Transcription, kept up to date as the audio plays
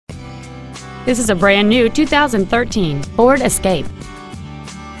This is a brand new 2013 Ford Escape.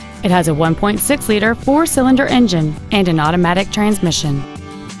 It has a 1.6-liter four-cylinder engine and an automatic transmission.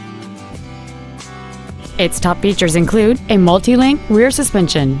 Its top features include a multi-link rear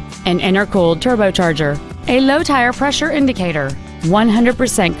suspension, an intercooled turbocharger, a low tire pressure indicator,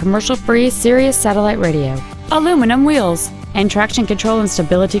 100% commercial-free Sirius satellite radio, aluminum wheels, and traction control and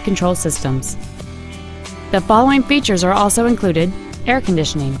stability control systems. The following features are also included: air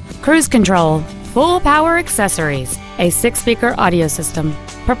conditioning, cruise control, full power accessories, a 6-speaker audio system,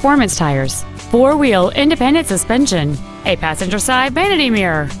 performance tires, 4-wheel independent suspension, a passenger side vanity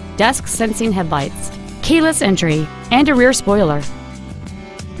mirror, dusk sensing headlights, keyless entry, and a rear spoiler.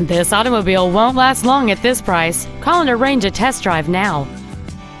 This automobile won't last long at this price. Call and arrange a test drive now.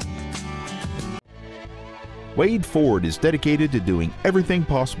 Wade Ford is dedicated to doing everything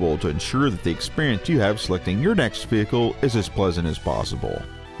possible to ensure that the experience you have selecting your next vehicle is as pleasant as possible.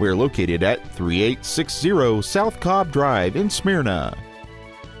 We are located at 3860 South Cobb Drive in Smyrna.